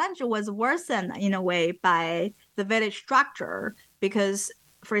the challenge was worsened in a way by the village structure because,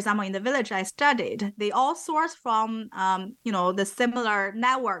 for example, in the village I studied, they all source from, the similar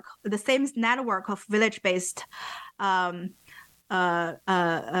network, the same network of village-based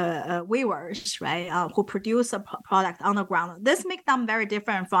weavers, right, who produce a product on the ground. This makes them very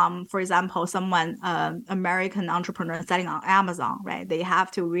different from, for example, someone, American entrepreneur selling on Amazon, right? They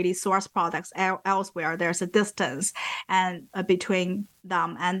have to really source products elsewhere. There's a distance and between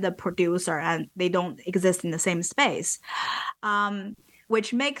them and the producer, and they don't exist in the same space,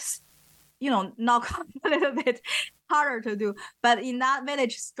 which makes, not a little bit harder to do. But in that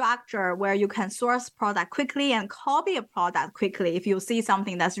village structure where you can source product quickly and copy a product quickly, if you see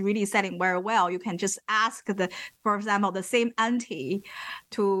something that's really selling very well, you can just ask for example, the same auntie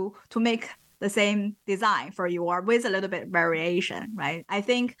to make the same design for you or with a little bit variation, right? I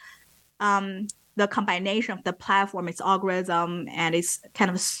think the combination of the platform, its algorithm, and its kind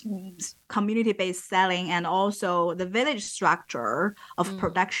of community-based selling, and also the village structure of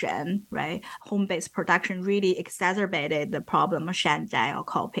production, right? Home-based production really exacerbated the problem of shanzhai or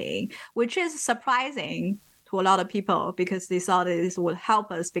copying, which is surprising to a lot of people because they thought this would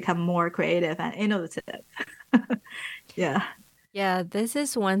help us become more creative and innovative. Yeah. Yeah, this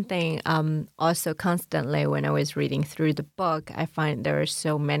is one thing also constantly when I was reading through the book, I find there are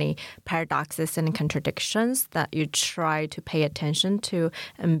so many paradoxes and contradictions that you try to pay attention to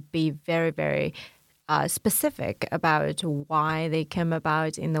and be very, very specific about why they came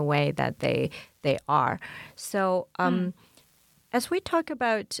about in the way that they are. So as we talk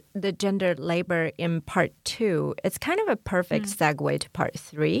about the gender labor in part 2, it's kind of a perfect segue to part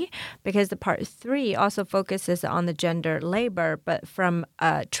 3 because the part 3 also focuses on the gender labor, but from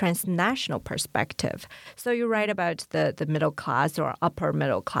a transnational perspective. So you write about the middle class or upper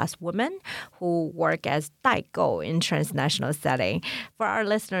middle class women who work as 代购 in transnational setting. For our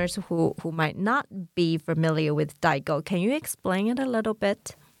listeners who might not be familiar with 代购, can you explain it a little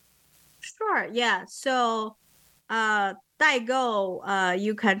bit? Sure, yeah. So 代购,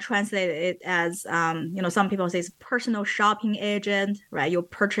 you can translate it as, some people say it's personal shopping agent, right? You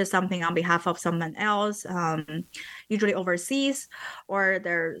purchase something on behalf of someone else, usually overseas, or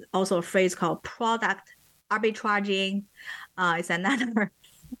there's also a phrase called product arbitraging. It's another,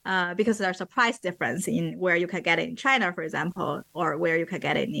 because there's a price difference in where you can get it in China, for example, or where you can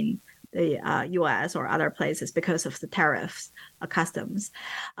get it in the US or other places because of the tariffs, customs,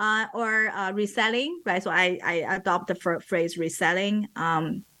 or reselling, right? So I adopt the phrase reselling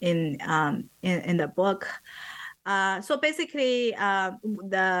in the book. So basically,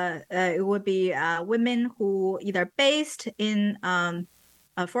 it would be women who either based in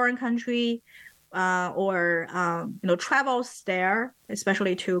a foreign country or travels there,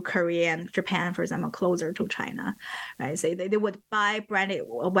 especially to Korea and Japan, for example, closer to China, right? So they would buy branded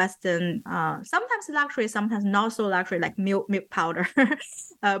Western, sometimes luxury, sometimes not so luxury, like milk powder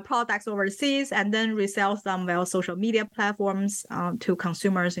products overseas, and then resell them via social media platforms to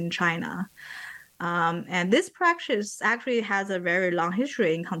consumers in China. And this practice actually has a very long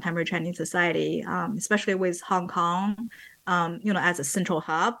history in contemporary Chinese society, especially with Hong Kong, as a central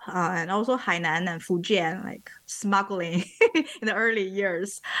hub, and also Hainan and Fujian, like smuggling in the early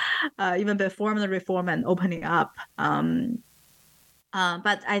years, even before the reform and opening up.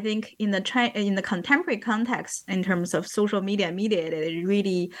 But I think in the contemporary context, in terms of social media mediated, it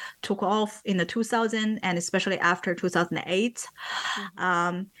really took off in the 2000s, and especially after 2008.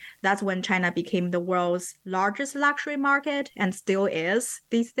 That's when China became the world's largest luxury market, and still is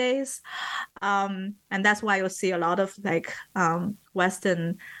these days. And that's why you'll see a lot of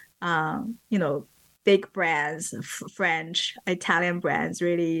Western, big brands, French, Italian brands,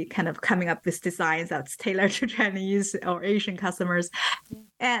 really kind of coming up with designs that's tailored to Chinese or Asian customers.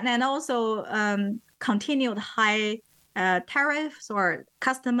 And also continued high tariffs or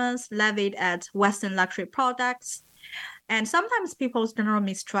customs levied at Western luxury products. And sometimes people's general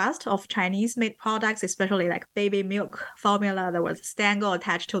mistrust of Chinese-made products, especially like baby milk formula, there was a stangle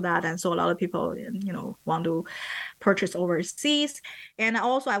attached to that. And so a lot of people, want to purchase overseas. And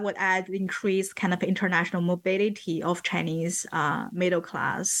also I would add increased kind of international mobility of Chinese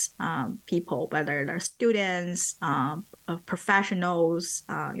middle-class people, whether they're students, professionals,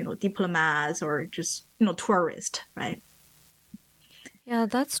 diplomats, or just, tourists, right? Yeah,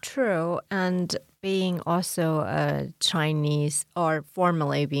 that's true. And being also a Chinese, or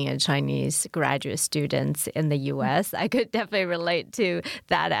formerly being a Chinese graduate student in the U.S., I could definitely relate to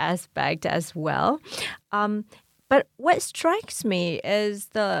that aspect as well. But what strikes me is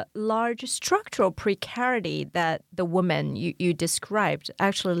the large structural precarity that the women you described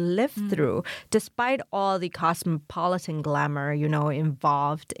actually lived through, despite all the cosmopolitan glamour,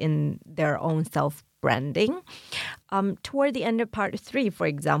 involved in their own self-branding. Toward the end of part 3, for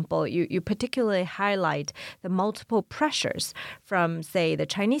example, you particularly highlight the multiple pressures from, say, the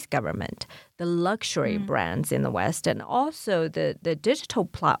Chinese government, the luxury brands in the West, and also the digital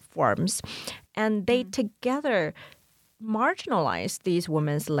platforms. And they together marginalize these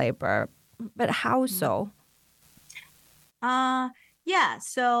women's labor. But how so? So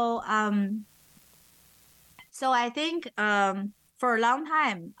I think for a long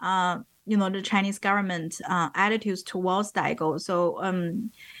time, the Chinese government attitudes towards Daigou. So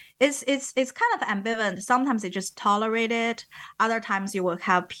it's kind of ambivalent. Sometimes they just tolerate it. Other times you will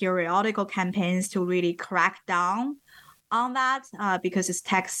have periodical campaigns to really crack down on that because it's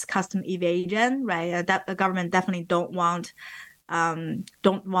tax custom evasion, right? That the government definitely don't want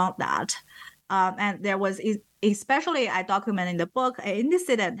that. And there was, especially I document in the book, an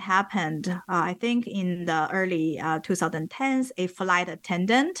incident happened, I think in the early 2010s, a flight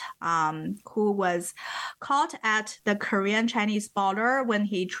attendant who was caught at the Korean-Chinese border when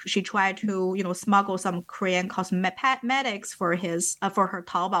she tried to, smuggle some Korean cosmetics for her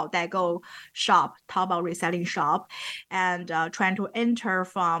Taobao Daigou shop, Taobao reselling shop, and trying to enter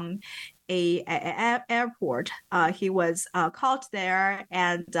from a airport. He was caught there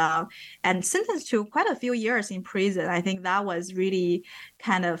and sentenced to quite a few years in prison. I think that was really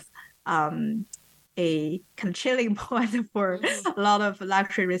kind of a chilling point for a lot of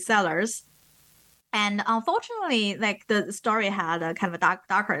luxury resellers. And unfortunately, the story had a kind of a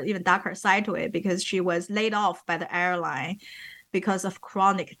even darker side to it, because she was laid off by the airline because of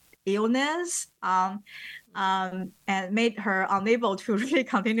chronic illness. And made her unable to really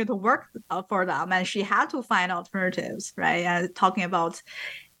continue to work for them, and she had to find alternatives, right? Talking about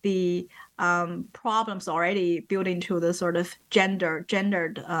the problems already built into the sort of gendered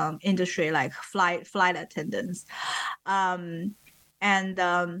industry, like flight attendants, so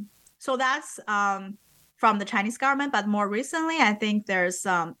that's from the Chinese government. But more recently, I think there's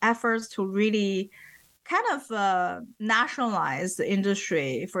efforts to really kind of nationalize the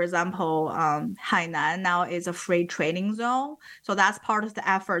industry. For example, Hainan now is a free trading zone. So that's part of the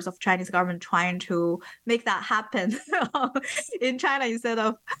efforts of Chinese government trying to make that happen in China instead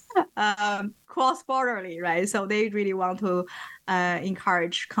of cross-borderly, right? So they really want to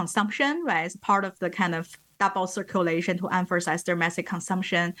encourage consumption, right? It's part of the kind of double circulation to emphasize domestic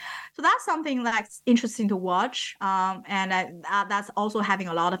consumption. So that's something that's interesting to watch. And that's also having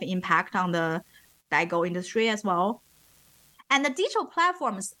a lot of impact on the Daigou industry as well. And the digital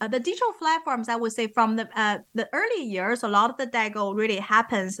platforms, I would say from the early years, a lot of the Daigou really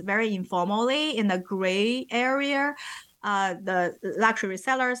happens very informally in the gray area. the luxury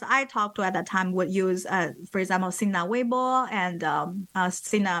resellers I talked to at that time would use, for example, Sina Weibo and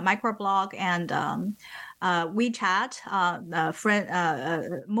Sina Microblog and WeChat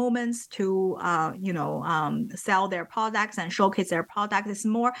friend moments to sell their products and showcase their products. It's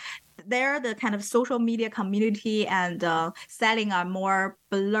more there, the kind of social media community and selling are more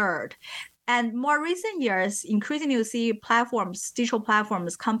blurred. And more recent years, increasingly you see digital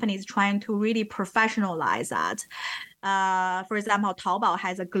platforms, companies trying to really professionalize that. For example, Taobao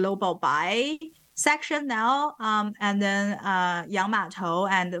has a global buy section now, and then Yang Matou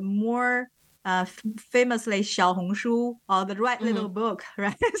and more famously Xiaohongshu, or the Right Little Book,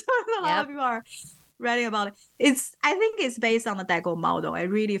 right? So a lot of people are writing about it. I think it's based on the Daigou model. It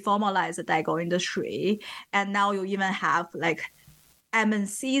really formalized the Daigou industry, and now you even have like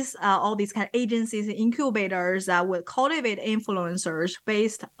MNCs, all these kind of agencies and incubators that would cultivate influencers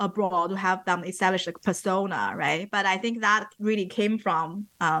based abroad to have them establish a persona, right? But I think that really came from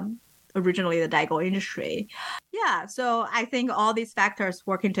originally the Daigou industry. Yeah, so I think all these factors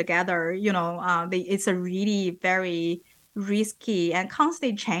working together, it's a really very risky and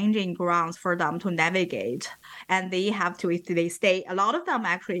constantly changing grounds for them to navigate. And they have to, if they stay, a lot of them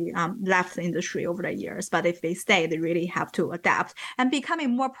actually left the industry over the years, but if they stay, they really have to adapt and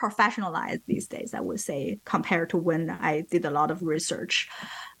becoming more professionalized these days, I would say, compared to when I did a lot of research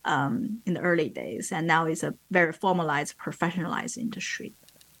in the early days. And now it's a very formalized, professionalized industry.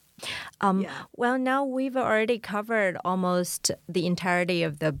 Well, now we've already covered almost the entirety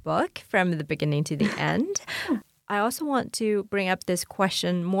of the book from the beginning to the end. I also want to bring up this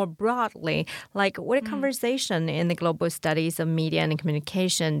question more broadly, like what conversation in the global studies of media and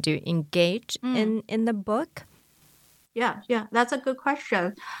communication do you engage in the book? Yeah, that's a good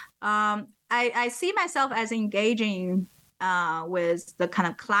question. I see myself as engaging with the kind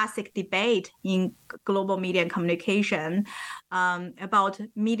of classic debate in global media and communication about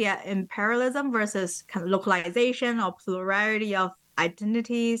media imperialism versus kind of localization or plurality of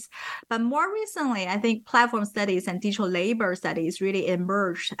identities. But more recently, I think platform studies and digital labor studies really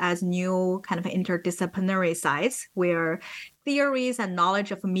emerged as new kind of interdisciplinary sites where theories and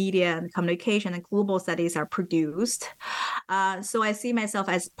knowledge of media and communication and global studies are produced. So I see myself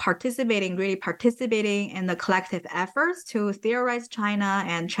as participating in the collective efforts to theorize China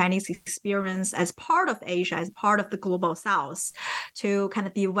and Chinese experience as part of Asia, as part of the global South, to kind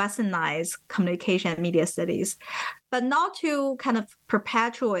of de-Westernize communication and media studies, but not to kind of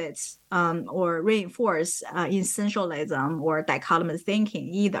perpetuate or reinforce essentialism or dichotomous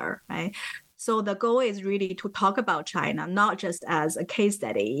thinking either, right? So the goal is really to talk about China, not just as a case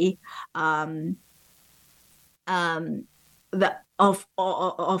study of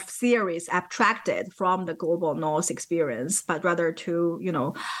theories abstracted from the global North experience, but rather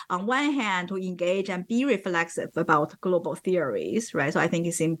to, on one hand, to engage and be reflexive about global theories, right? So I think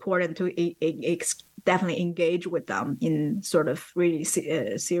it's important to definitely engage with them in sort of really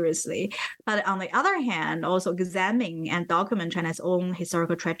seriously. But on the other hand, also examine and document China's own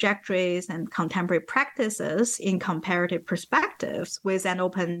historical trajectories and contemporary practices in comparative perspectives with an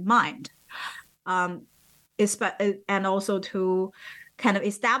open mind. And also to kind of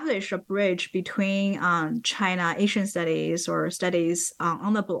establish a bridge between China, Asian studies or studies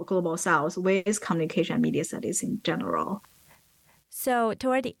on the global South with communication and media studies in general. So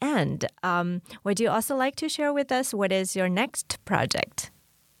toward the end, would you also like to share with us what is your next project?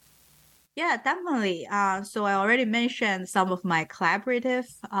 Yeah, definitely. So I already mentioned some of my collaborative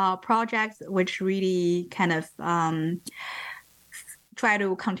projects, which really kind of try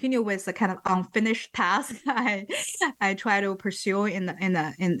to continue with the kind of unfinished task I try to pursue in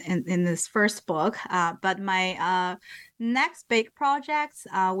this first book. But my next big project,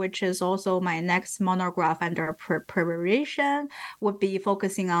 which is also my next monograph under preparation, would be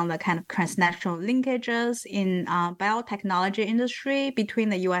focusing on the kind of transnational linkages in biotechnology industry between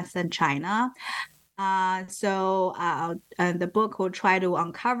the U.S. and China. So the book will try to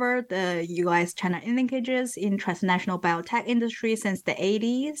uncover the U.S.-China linkages in transnational biotech industry since the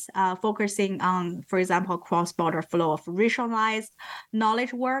 80s, focusing on, for example, cross-border flow of racialized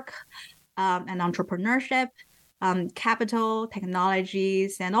knowledge work and entrepreneurship, capital,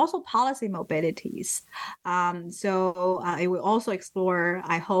 technologies, and also policy mobilities. So it will also explore,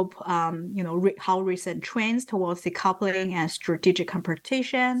 I hope, how recent trends towards decoupling and strategic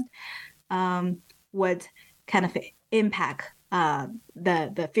competition would kind of impact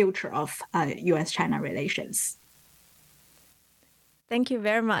the future of U.S.-China relations. Thank you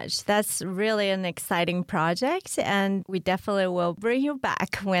very much. That's really an exciting project, and we definitely will bring you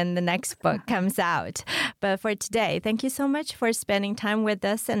back when the next book comes out. But for today, thank you so much for spending time with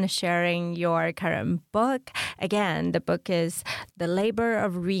us and sharing your current book. Again, the book is The Labor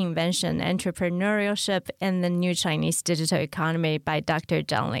of Reinvention, Entrepreneurship in the New Chinese Digital Economy by Dr.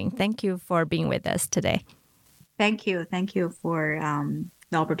 Zhang. Thank you for being with us today. Thank you. Thank you for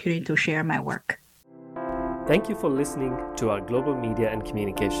the opportunity to share my work. Thank you for listening to our Global Media and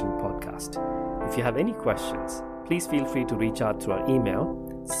Communication podcast. If you have any questions, please feel free to reach out through our email,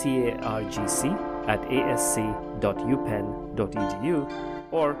 cargc@asc.upenn.edu,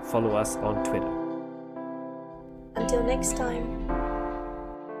 or follow us on Twitter. Until next time.